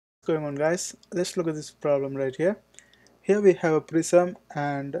Going on, guys? Let's look at this problem right here. Here we have a prism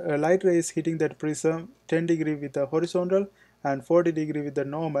and a light ray is hitting that prism 10 degree with the horizontal and 40 degree with the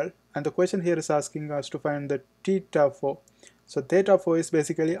normal, and the question here is asking us to find the theta 4. So theta 4 is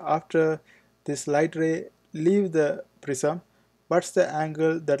basically after this light ray leave the prism, what's the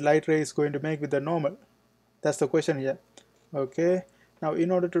angle that light ray is going to make with the normal? That's the question here. Okay, now in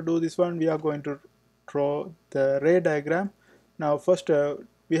order to do this one, we are going to draw the ray diagram. Now first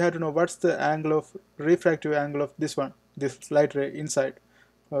we have to know what's the angle of refractive angle of this one, this light ray inside.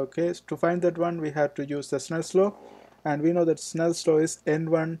 Okay, so to find that one we have to use the Snell's law, and we know that Snell's law is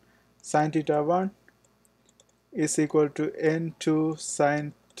n1 sine theta 1 is equal to n2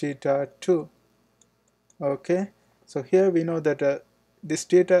 sine theta 2. Okay, so here we know that this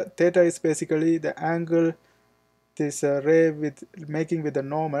theta is basically the angle this ray with making with the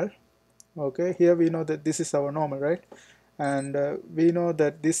normal. Okay, here we know that this is our normal, right? And we know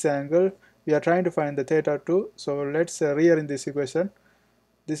that this angle we are trying to find the theta 2, so let's rearrange this equation.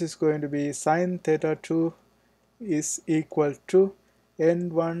 This is going to be sine theta 2 is equal to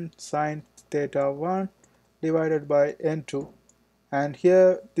n1 sine theta 1 divided by n2, and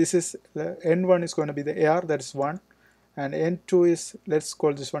here this is n1 is going to be the AR, that is 1, and n2 is, let's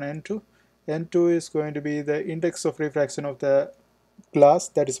call this one n2. N2 is going to be the index of refraction of the glass,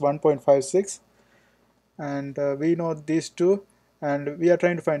 that is 1.56, and we know these two, and we are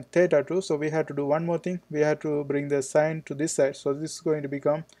trying to find theta 2, so we have to do one more thing. We have to bring the sine to this side, so this is going to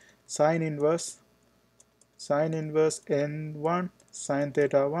become sine inverse n1 sine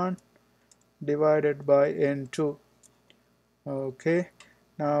theta 1 divided by n2. Okay,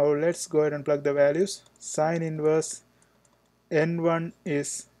 now let's go ahead and plug the values. Sine inverse n1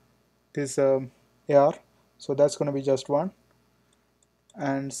 is this AR, so that's going to be just 1,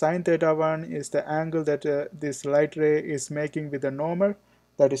 and sine theta 1 is the angle that this light ray is making with the normal,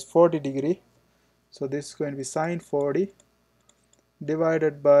 that is 40 degree, so this is going to be sine 40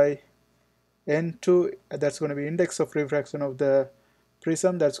 divided by n2, that's going to be index of refraction of the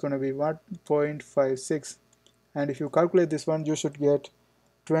prism, that's going to be 1.56, and if you calculate this one you should get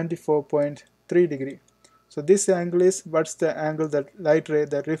 24.3 degree. So this angle is what's the angle that light ray,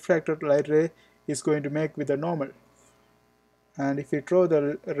 the refracted light ray, is going to make with the normal. And if we throw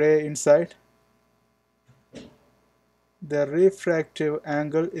the ray inside, the refractive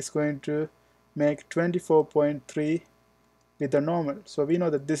angle is going to make 24.3 with the normal. So we know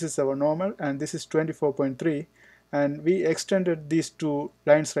that this is our normal and this is 24.3, and we extended these two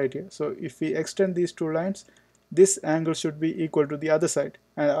lines right here. So if we extend these two lines, this angle should be equal to the other side,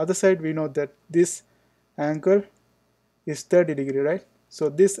 and the other side we know that this angle is 30 degree, right? So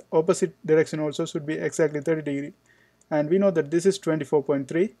this opposite direction also should be exactly 30 degree, and we know that this is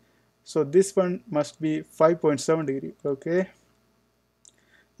 24.3, so this one must be 5.7 degree. Okay,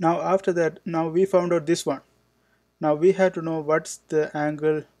 now after that, now we found out this one. Now we have to know what's the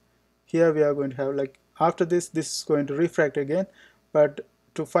angle here we are going to have. Like after this is going to refract again, but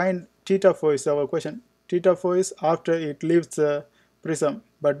to find theta 4 is our question. Theta 4 is after it leaves the prism,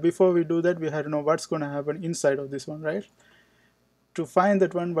 but before we do that we have to know what's going to happen inside of this one, right? To find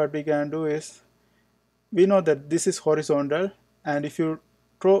that one, what we can do is, we know that this is horizontal, and if you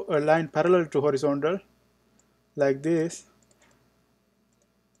draw a line parallel to horizontal like this,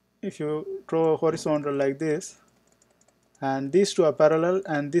 if you draw a horizontal like this, and these two are parallel,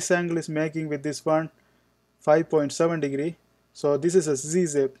 and this angle is making with this one 5.7 degree, so this is a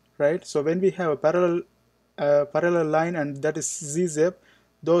z-shape, right? So when we have a parallel line and that is z-shape,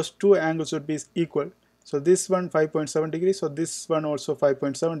 those two angles should be equal. So this one 5.7 degree, so this one also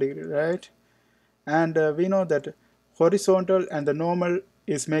 5.7 degree, right? And we know that horizontal and the normal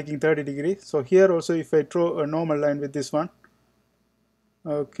is making 30 degree, so here also if I draw a normal line with this one,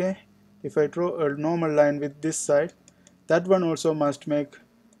 okay, if I draw a normal line with this side, that one also must make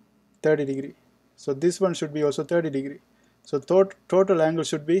 30 degree, so this one should be also 30 degree, so total angle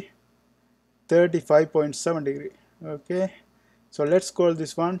should be 35.7 degree. Okay, so let's call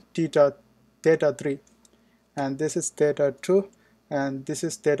this one theta 3, and this is theta 2, and this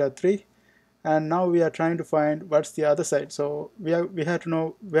is theta 3, and now we are trying to find what's the other side. So we have to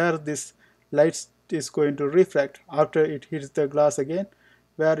know where this light is going to refract after it hits the glass again,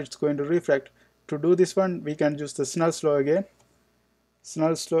 where it's going to refract. To do this one we can use the Snell's law again.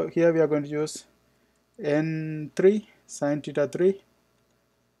 Snell's law, here we are going to use n3 sine theta 3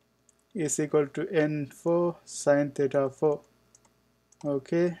 is equal to n4 sine theta 4.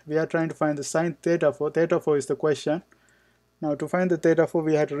 Okay, we are trying to find the sine theta 4. Theta 4 is the question. Now to find the theta 4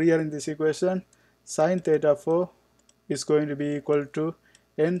 we have to rearrange this equation. Sine theta 4 is going to be equal to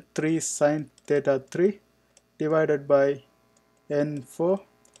n3 sine theta 3 divided by n4,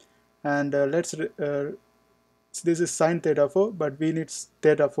 and this is sine theta 4, but we need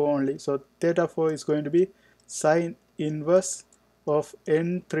theta 4 only. So theta 4 is going to be sine inverse of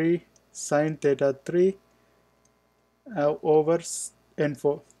n3 sine theta 3 over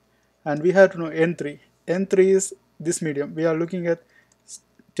n4, and we have to know n3. N3 is this medium. We are looking at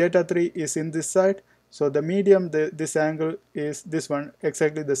theta 3 is in this side, so the medium, this angle is this one,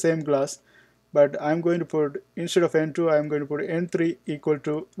 exactly the same glass, but I'm going to put, instead of n2, I'm going to put n3 equal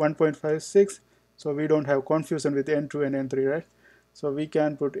to 1.56, so we don't have confusion with n2 and n3, right? So we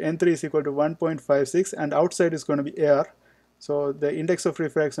can put n3 is equal to 1.56, and outside is going to be AR, so the index of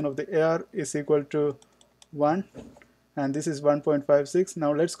refraction of the AR is equal to 1, and this is 1.56.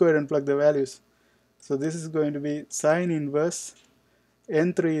 Now let's go ahead and plug the values. So this is going to be sine inverse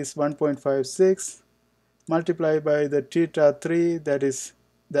n3 is 1.56 multiplied by the theta 3, that is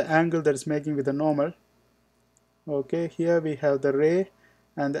the angle that is making with the normal. Okay, here we have the ray,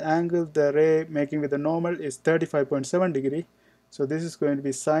 and the angle the ray making with the normal is 35.7 degree. So this is going to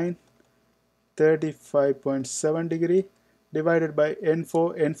be sine 35.7 degree divided by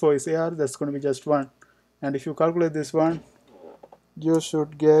n4. N4 is AR, that's going to be just 1. And if you calculate this one, you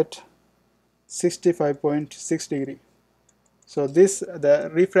should get 65.6 degree. So this, the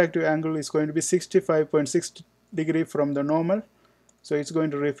refractive angle is going to be 65.6 degree from the normal, so it's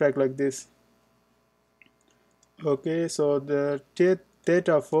going to refract like this. Okay, so the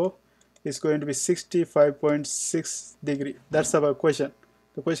theta 4 is going to be 65.6 degree. That's our question.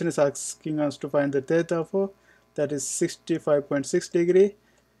 The question is asking us to find the theta 4, that is 65.6 degree.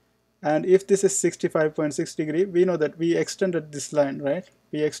 And if this is 65.6 degree, we know that we extended this line, right?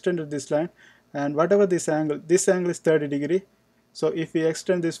 We extended this line, and whatever this angle is 30 degree. So if we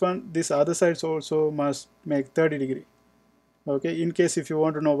extend this one, this other sides also must make 30 degree. Okay, in case if you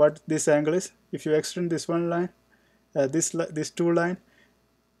want to know what this angle is, if you extend this one line, this two line,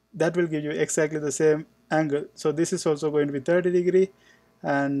 that will give you exactly the same angle. So this is also going to be 30 degree,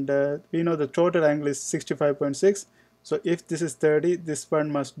 and we know the total angle is 65.6. So if this is 30, this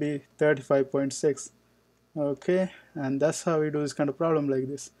one must be 35.6. Okay, and that's how we do this kind of problem like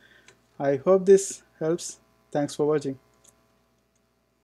this. I hope this helps. Thanks for watching.